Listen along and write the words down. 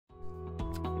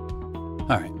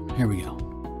All right, here we go.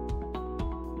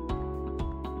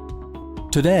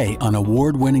 Today on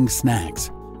Award-Winning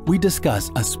Snacks, we discuss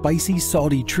a spicy,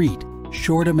 salty treat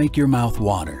sure to make your mouth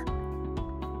water.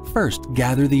 First,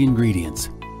 gather the ingredients.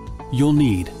 You'll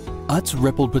need Utz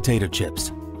rippled potato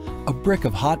chips, a brick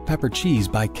of hot pepper cheese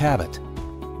by Cabot,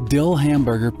 dill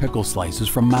hamburger pickle slices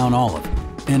from Mount Olive,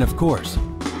 and of course,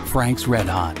 Frank's Red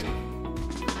Hot.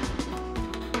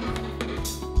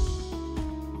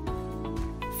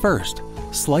 First,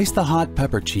 slice the hot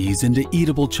pepper cheese into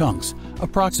eatable chunks,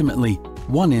 approximately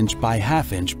 1 inch by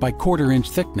 1/2 inch by 1/4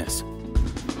 inch thickness.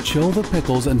 Chill the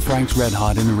pickles and Frank's Red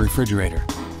Hot in the refrigerator,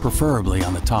 preferably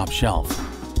on the top shelf.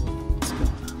 Let's go.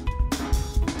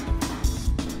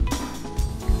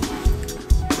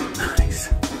 Nice.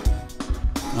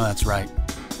 Oh, that's right.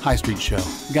 High Street Show.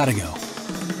 Gotta go.